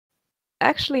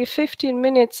actually 15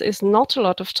 minutes is not a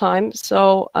lot of time.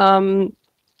 So,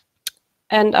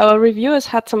 and our reviewers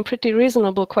had some pretty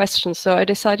reasonable questions. So I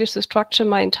decided to structure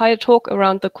my entire talk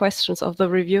around the questions of the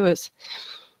reviewers.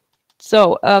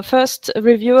 So first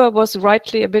reviewer was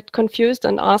rightly a bit confused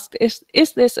and asked,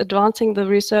 is this advancing the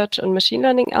research on machine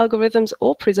learning algorithms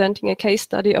or presenting a case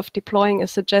study of deploying a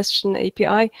suggestion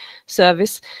API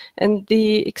service? And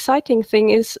the exciting thing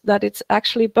is that it's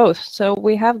actually both. So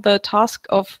we have the task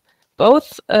of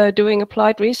both doing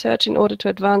applied research in order to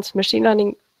advance machine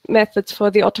learning methods for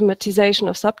the automatization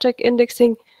of subject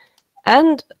indexing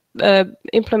and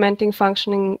implementing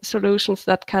functioning solutions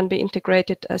that can be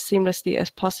integrated as seamlessly as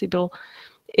possible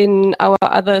in our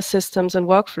other systems and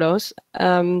workflows.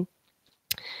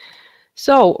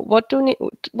 So what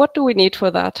do we need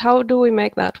for that? How do we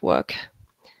make that work?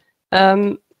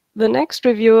 The next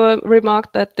reviewer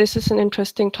remarked that this is an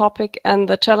interesting topic and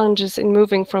the challenges in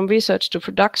moving from research to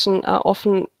production are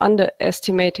often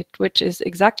underestimated, which is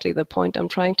exactly the point I'm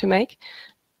trying to make.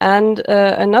 And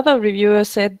another reviewer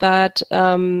said that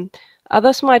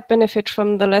others might benefit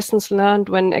from the lessons learned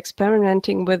when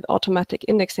experimenting with automatic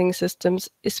indexing systems,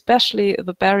 especially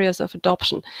the barriers of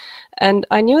adoption. And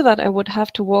I knew that I would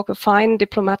have to walk a fine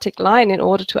diplomatic line in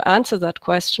order to answer that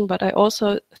question, but I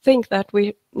also think that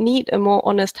we need a more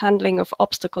honest handling of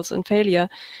obstacles and failure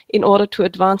in order to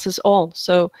advance us all.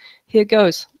 So here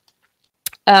goes.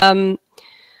 Actually,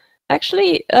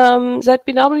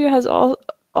 ZBW has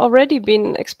already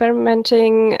been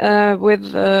experimenting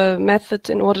with methods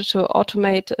in order to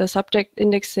automate subject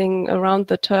indexing around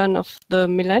the turn of the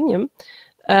millennium.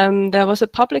 There was a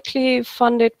publicly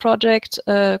funded project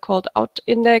called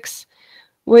OutIndex,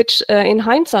 which in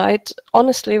hindsight,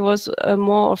 honestly, was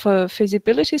more of a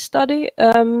feasibility study.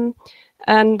 And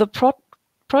the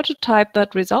prototype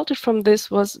that resulted from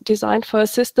this was designed for a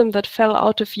system that fell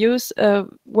out of use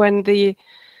when the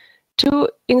two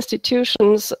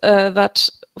institutions that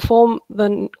form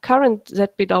the current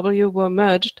ZBW were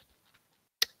merged.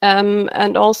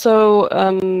 And also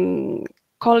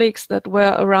colleagues that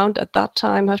were around at that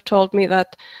time have told me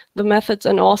that the methods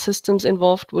and all systems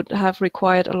involved would have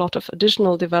required a lot of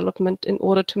additional development in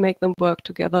order to make them work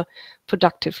together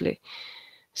productively.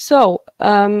 So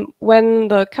when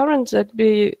the current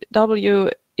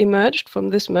ZBW emerged from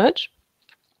this merge,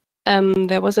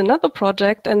 there was another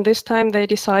project, and this time they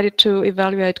decided to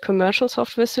evaluate commercial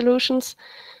software solutions,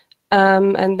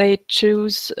 and they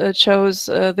chose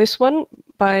this one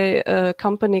by a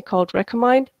company called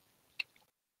Recommind,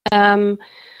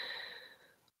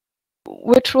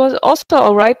 which was also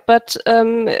all right, but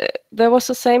there was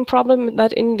the same problem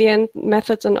that in the end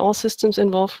methods and all systems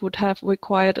involved would have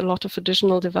required a lot of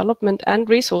additional development and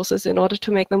resources in order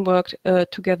to make them work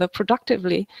together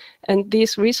productively. And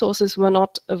these resources were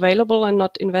not available and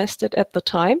not invested at the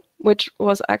time, which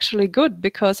was actually good,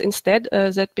 because instead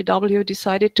ZBW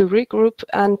decided to regroup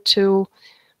and to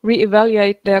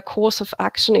reevaluate their course of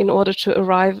action in order to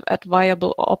arrive at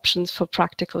viable options for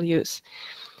practical use.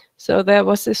 So there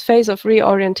was this phase of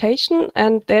reorientation,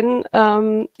 and then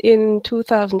in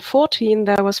 2014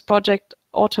 there was project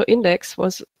AutoIndex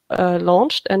was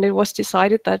launched, and it was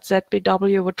decided that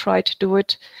ZBW would try to do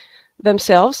it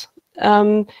themselves.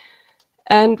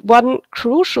 And one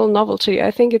crucial novelty, I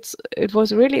think it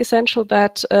was really essential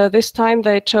that this time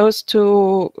they chose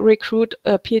to recruit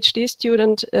a PhD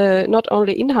student not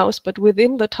only in-house but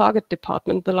within the target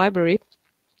department, the library,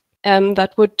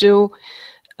 that would do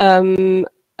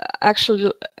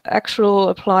actual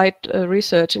applied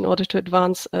research in order to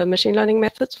advance machine learning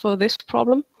methods for this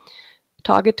problem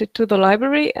targeted to the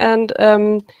library. And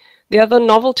the other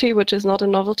novelty, which is not a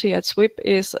novelty at SWIP,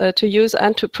 is to use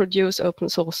and to produce open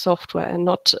source software and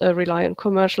not rely on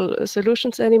commercial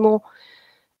solutions anymore.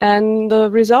 And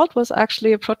the result was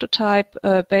actually a prototype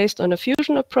based on a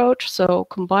fusion approach, so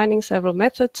combining several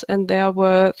methods, and there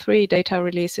were 3 data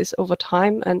releases over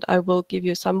time, and I will give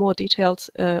you some more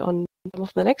details on some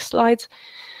of the next slides.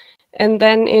 And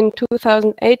then in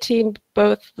 2018,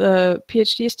 both the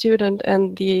PhD student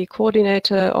and the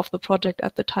coordinator of the project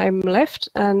at the time left,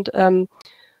 and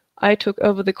I took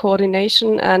over the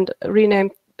coordination and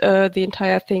renamed the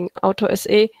entire thing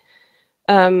AutoSE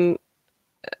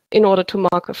in order to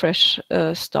mark a fresh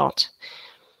start.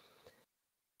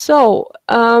 So,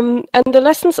 and the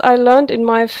lessons I learned in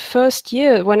my first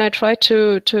year when I tried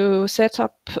to set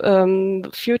up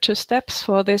future steps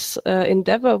for this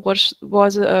endeavor was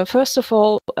first of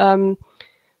all,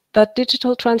 that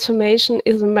digital transformation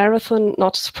is a marathon,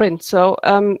 not a sprint. So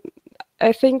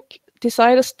I think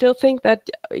designers still think that,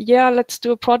 yeah, let's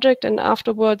do a project and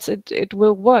afterwards it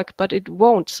will work, but it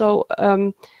won't. So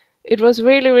it was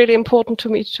really, really important to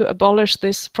me to abolish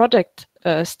this project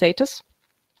status.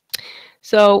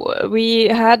 So we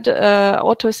had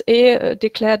AutoSE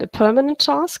declared a permanent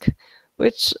task,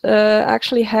 which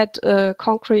actually had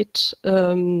concrete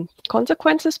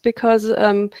consequences, because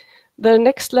the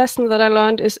next lesson that I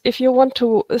learned is, if you want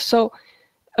to, so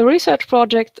a research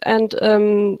project and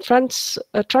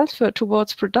transfer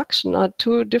towards production are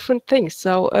two different things.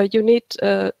 So you need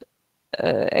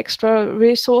extra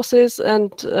resources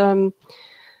and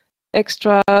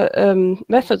extra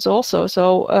methods also.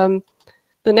 So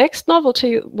the next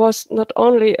novelty was not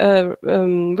only a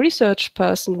research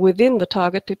person within the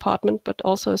target department, but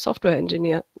also a software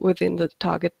engineer within the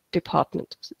target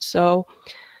department. So,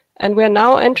 and we're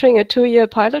now entering a 2-year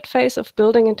pilot phase of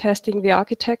building and testing the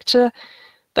architecture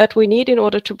that we need in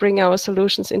order to bring our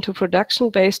solutions into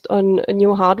production based on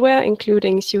new hardware,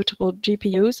 including suitable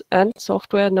GPUs and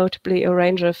software, notably a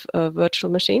range of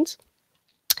virtual machines.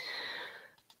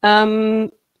 But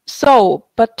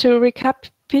to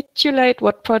recapitulate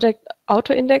what Project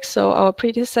AutoIndex, so our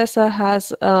predecessor,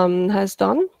 has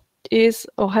done is,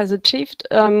 or has achieved,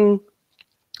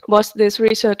 was this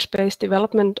research-based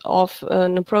development of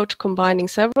an approach combining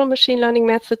several machine learning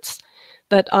methods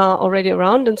that are already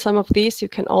around, and some of these you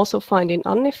can also find in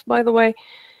UNIF, by the way,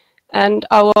 and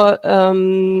our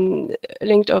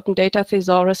linked open data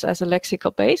thesaurus as a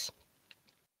lexical base.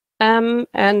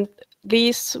 And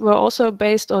these were also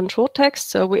based on short text,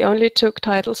 so we only took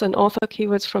titles and author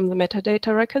keywords from the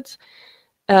metadata records.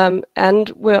 And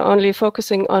we're only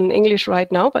focusing on English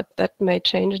right now, but that may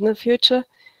change in the future.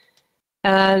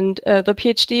 And the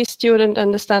PhD student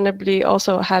understandably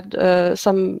also had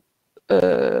some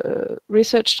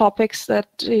research topics that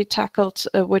he tackled,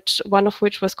 one of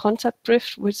which was concept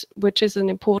drift, which is an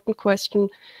important question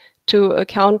to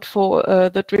account for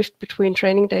the drift between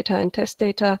training data and test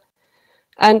data.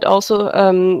 And also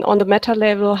on the meta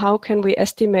level, how can we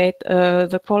estimate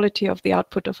the quality of the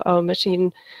output of our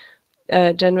machine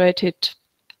generated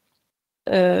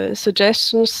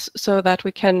suggestions so that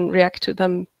we can react to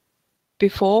them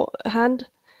beforehand.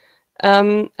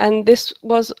 And this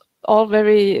was all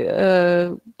very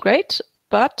great,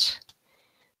 but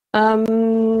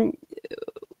one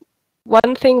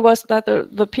thing was that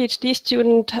the PhD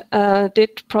student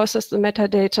did process the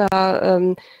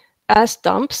metadata as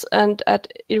dumps and at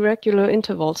irregular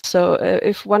intervals. So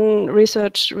if one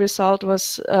research result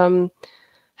was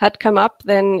had come up,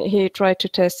 then he tried to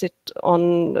test it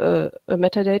on a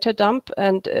metadata dump,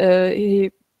 and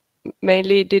he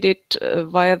mainly did it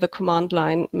via the command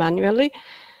line manually.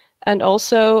 And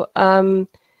also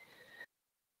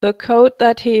the code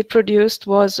that he produced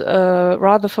was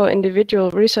rather for individual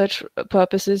research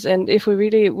purposes, and if we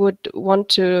really would want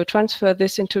to transfer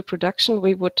this into production,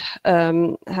 we would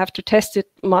have to test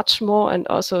it much more and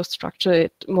also structure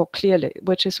it more clearly,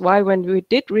 which is why when we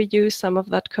did reuse some of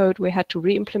that code, we had to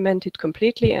re-implement it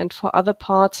completely, and for other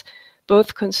parts,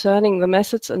 both concerning the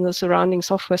methods and the surrounding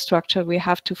software structure, we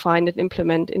have to find and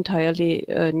implement entirely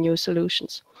new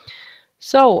solutions.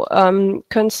 So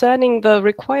concerning the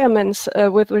requirements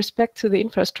with respect to the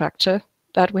infrastructure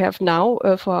that we have now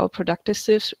for our productive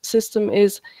system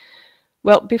is,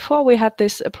 well, before we had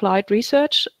this applied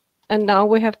research, and now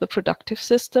we have the productive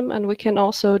system, and we can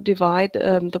also divide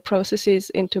the processes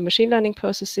into machine learning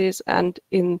processes and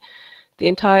in the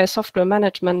entire software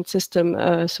management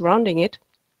system surrounding it.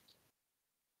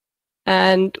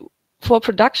 And for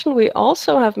production, we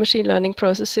also have machine learning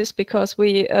processes because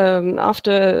we,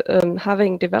 after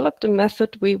having developed a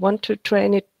method, we want to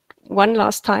train it one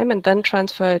last time and then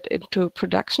transfer it into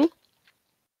production.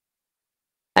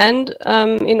 And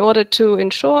in order to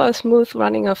ensure a smooth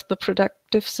running of the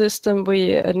productive system,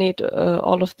 we need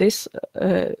all of this.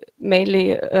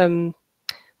 Mainly,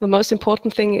 the most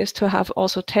important thing is to have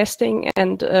also testing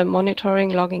and monitoring,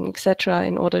 logging, etc.,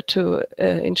 in order to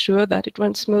ensure that it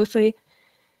runs smoothly.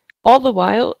 All the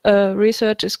while,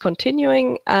 research is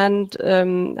continuing, and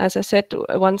as I said,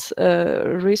 once a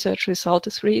research result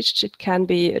is reached, it can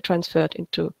be transferred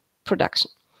into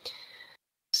production.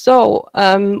 So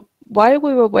while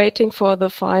we were waiting for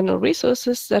the final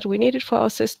resources that we needed for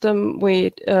our system, we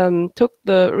took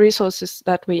the resources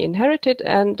that we inherited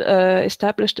and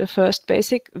established a first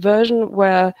basic version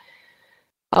where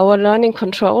our learning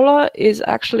controller is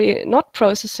actually not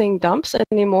processing dumps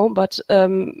anymore, but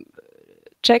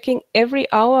checking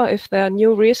every hour if there are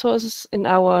new resources in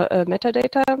our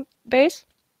metadata base.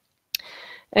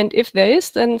 And if there is,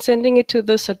 then sending it to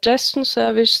the suggestion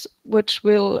service,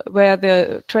 where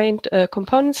the trained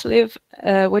components live,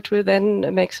 which will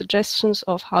then make suggestions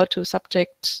of how to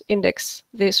subject index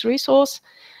this resource.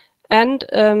 and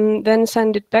then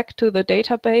send it back to the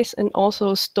database and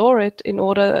also store it in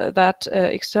order that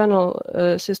external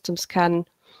systems can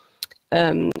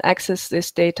access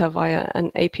this data via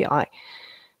an API.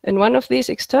 And one of these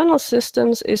external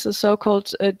systems is a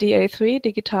so-called DA3,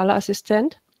 Digitaler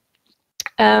Assistent,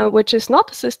 which is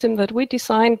not a system that we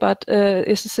designed, but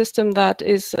is a system that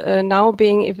is now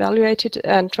being evaluated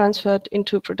and transferred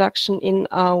into production in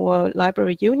our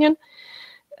library union.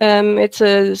 It's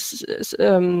a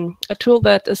tool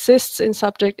that assists in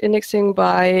subject indexing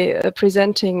by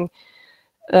presenting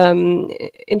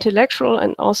intellectual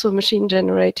and also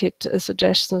machine-generated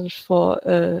suggestions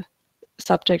for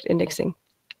subject indexing.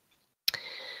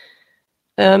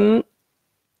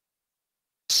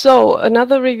 So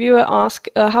another reviewer asked,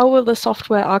 how will the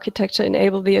software architecture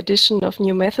enable the addition of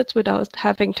new methods without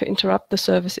having to interrupt the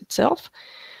service itself?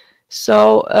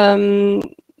 So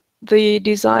the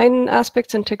design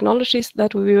aspects and technologies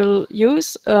that we will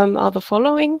use are the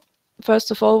following.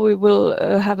 First of all, we will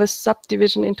have a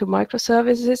subdivision into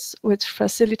microservices, which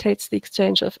facilitates the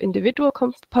exchange of individual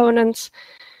components.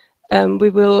 We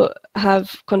will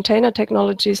have container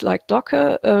technologies like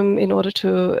Docker in order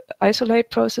to isolate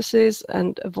processes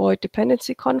and avoid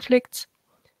dependency conflicts.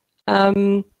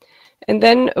 And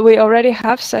then we already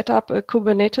have set up a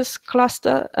Kubernetes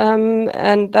cluster,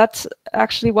 and that's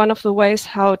actually one of the ways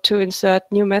how to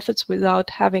insert new methods without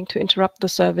having to interrupt the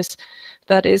service.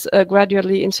 That is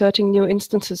gradually inserting new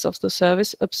instances of the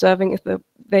service, observing if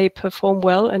they perform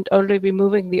well, and only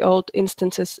removing the old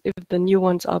instances if the new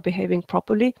ones are behaving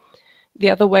properly.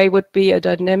 The other way would be a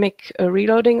dynamic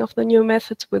reloading of the new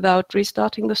methods without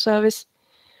restarting the service.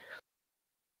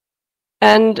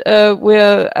 And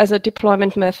as a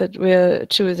deployment method, we're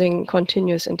choosing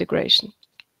continuous integration.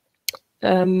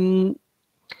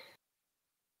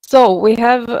 So we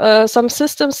have some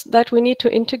systems that we need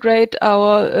to integrate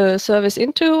our service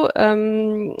into.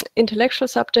 Intellectual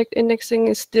subject indexing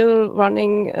is still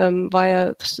running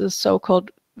via the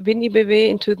so-called WinIBW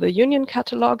into the union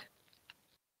catalog.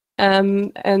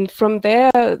 And from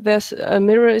there, there's a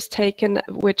mirror is taken,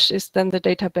 which is then the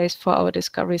database for our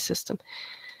discovery system.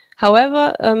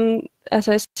 However, as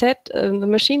I said, the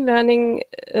machine learning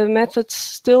methods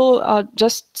still are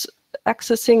just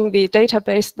accessing the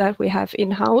database that we have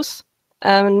in-house.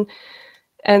 And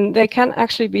they can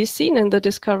actually be seen in the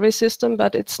discovery system,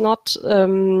 but it's not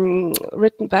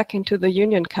written back into the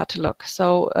union catalog.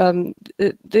 So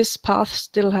this path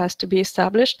still has to be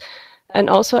established. And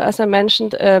also, as I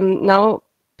mentioned, now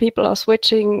people are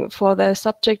switching for their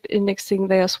subject indexing.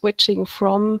 They are switching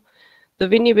from the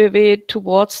WinIBW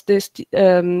towards this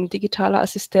Digitaler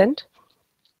Assistent.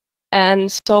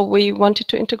 And so we wanted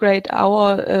to integrate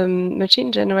our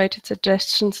machine-generated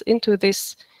suggestions into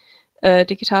this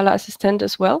Digitaler Assistent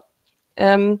as well.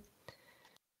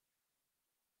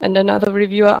 And another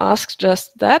reviewer asked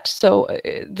just that. So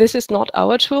this is not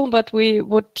our tool, but we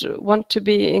would want to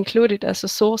be included as a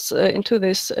source into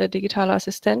this Digitaler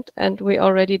Assistent, and we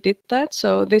already did that.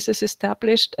 So this is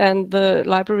established, and the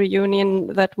library union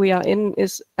that we are in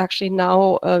is actually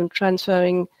now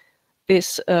transferring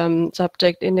this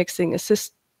subject indexing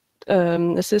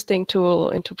assisting tool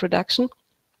into production.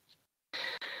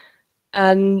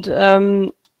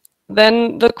 And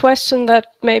then the question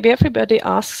that maybe everybody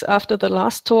asks after the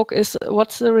last talk is,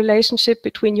 what's the relationship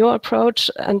between your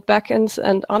approach and backends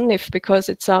and UNIF? Because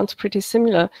it sounds pretty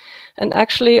similar. And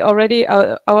actually already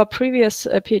our previous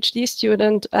PhD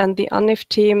student and the UNIF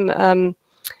team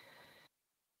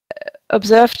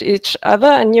observed each other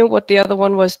and knew what the other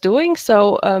one was doing.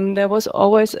 So there was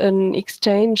always an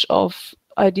exchange of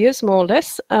ideas, more or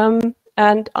less.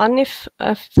 And UNIF,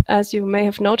 as you may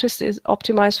have noticed, is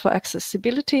optimized for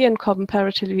accessibility and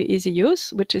comparatively easy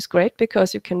use, which is great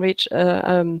because you can reach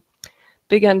a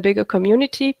bigger and bigger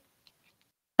community.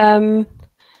 And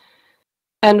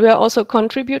we are also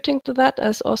contributing to that,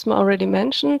 as Osma already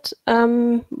mentioned.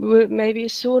 We'll maybe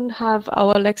soon have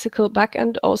our lexical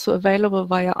backend also available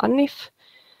via UNIF.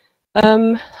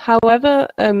 However,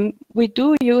 we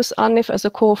do use UNIF as a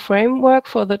core framework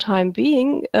for the time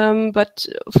being, but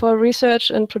for research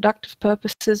and productive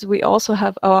purposes, we also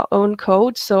have our own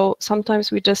code. So sometimes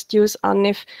we just use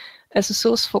UNIF as a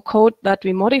source for code that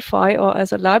we modify or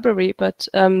as a library, but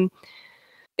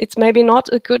it's maybe not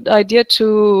a good idea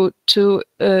to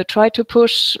try to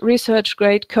push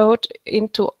research-grade code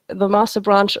into the master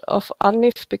branch of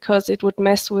UNIF because it would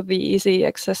mess with the easy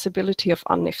accessibility of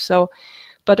UNIF. So.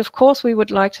 But of course, we would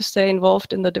like to stay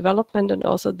involved in the development and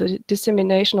also the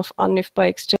dissemination of UNIF by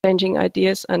exchanging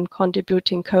ideas and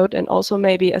contributing code, and also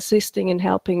maybe assisting in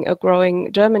helping a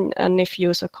growing German UNIF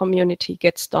user community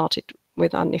get started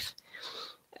with UNIF.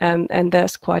 And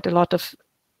there's quite a lot of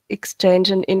exchange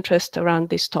and interest around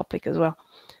this topic as well.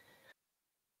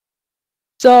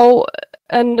 So,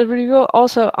 and the reviewer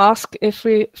also asked if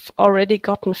we've already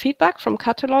gotten feedback from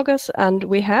catalogers, and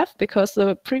we have, because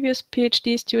the previous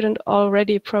PhD student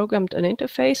already programmed an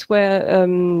interface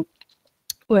where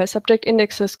subject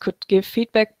indexes could give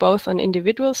feedback both on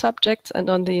individual subjects and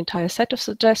on the entire set of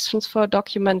suggestions for a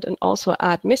document, and also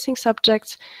add missing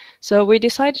subjects. So we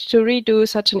decided to redo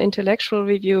such an intellectual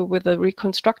review with a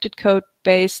reconstructed code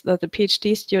base that the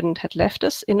PhD student had left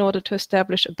us in order to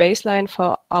establish a baseline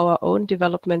for our own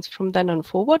developments from then on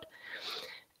forward.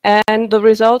 And the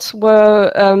results were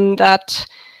that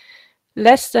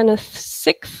less than a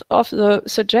sixth of the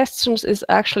suggestions is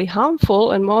actually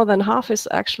harmful, and more than half is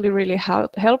actually really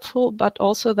helpful, but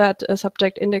also that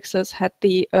subject indexes had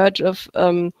the urge of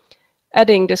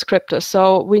adding descriptors.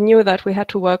 So we knew that we had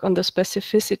to work on the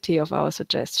specificity of our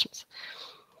suggestions.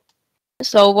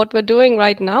 So what we're doing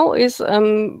right now is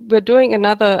we're doing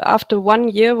another, after 1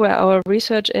 year where our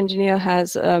research engineer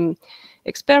has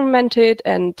experimented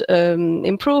and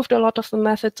improved a lot of the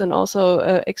methods, and also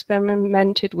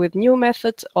experimented with new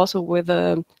methods, also with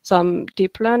some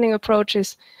deep learning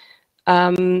approaches.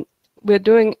 We're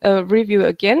doing a review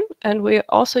again, and we're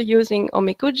also using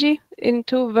Omikuji in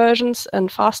 2 versions, and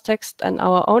fastText and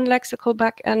our own lexical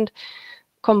backend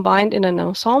combined in an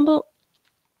ensemble.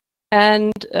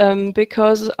 And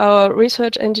because our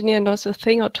research engineer knows a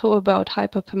thing or two about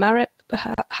hyperparameter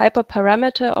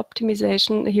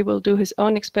optimization, he will do his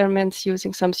own experiments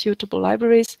using some suitable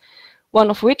libraries, one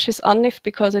of which is UNIF,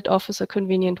 because it offers a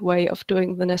convenient way of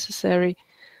doing the necessary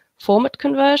format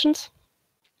conversions.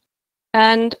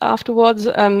 And afterwards,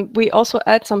 we also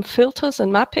add some filters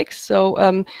and mappings.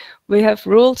 So we have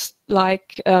rules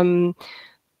like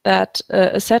that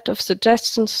a set of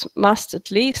suggestions must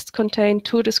at least contain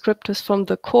 2 descriptors from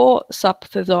the core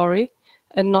subtheory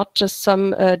and not just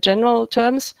some general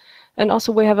terms. And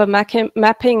also we have a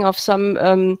mapping of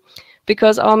some,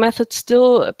 because our methods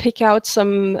still pick out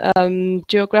some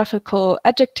geographical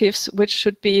adjectives which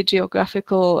should be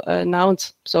geographical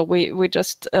nouns. So we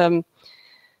just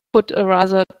put a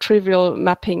rather trivial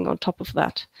mapping on top of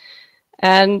that.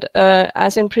 And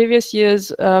as in previous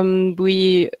years,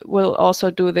 we will also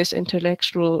do this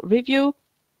intellectual review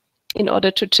in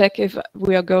order to check if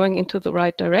we are going into the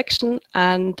right direction.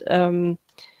 And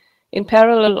in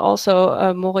parallel,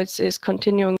 also, Moritz is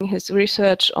continuing his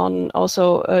research on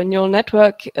also neural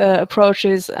network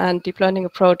approaches and deep learning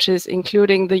approaches,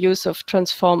 including the use of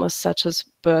transformers such as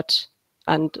BERT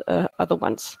and other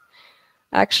ones.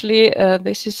 Actually,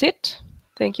 this is it.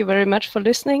 Thank you very much for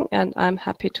listening, and I'm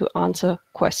happy to answer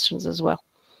questions as well.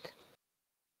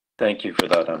 Thank you for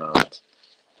that, Anna.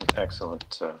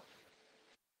 Excellent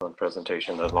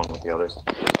presentation along with the others.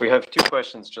 We have 2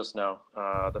 questions just now.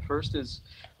 The first is,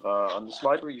 on the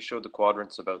slide where you showed the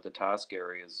quadrants about the task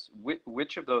areas,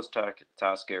 which of those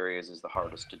task areas is the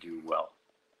hardest to do well?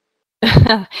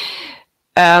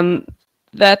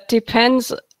 That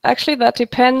depends. Actually, that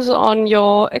depends on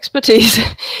your expertise.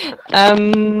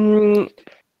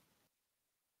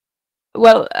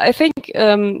 Well, I think,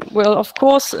 well, of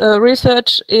course,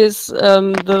 research is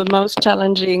the most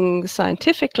challenging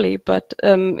scientifically, but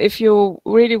if you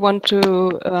really want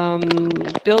to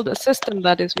build a system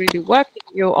that is really working,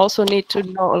 you also need to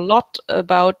know a lot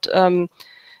about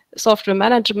software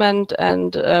management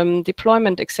and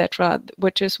deployment, etc.,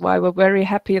 which is why we're very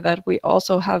happy that we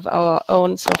also have our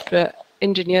own software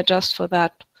engineer just for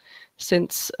that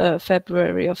since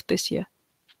February of this year.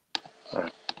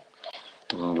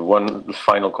 One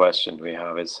final question we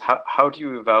have is, how do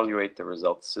you evaluate the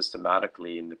results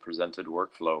systematically in the presented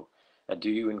workflow? And do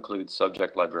you include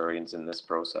subject librarians in this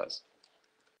process?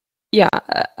 Yeah,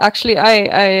 actually,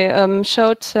 I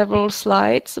showed several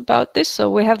slides about this. So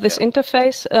we have this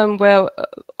interface where,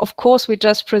 of course, we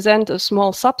just present a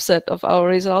small subset of our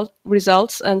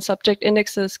results, and subject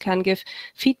indexes can give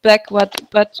feedback.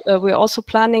 But we're also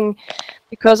planning,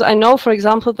 because I know, for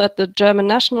example, that the German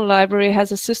National Library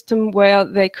has a system where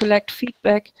they collect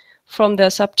feedback from their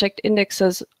subject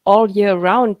indexes all year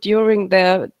round during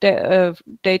their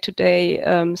day-to-day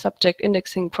subject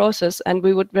indexing process, and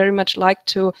we would very much like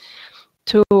to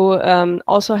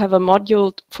also have a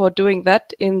module for doing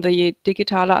that in the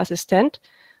Digitaler Assistent.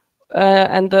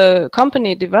 And the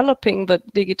company developing the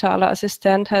Digitaler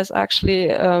Assistent has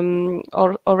actually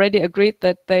already agreed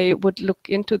that they would look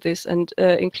into this and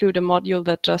include a module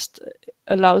that just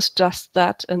allows just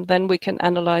that, and then we can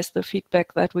analyze the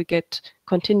feedback that we get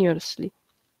continuously.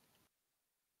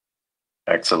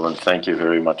 Excellent. Thank you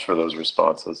very much for those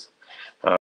responses.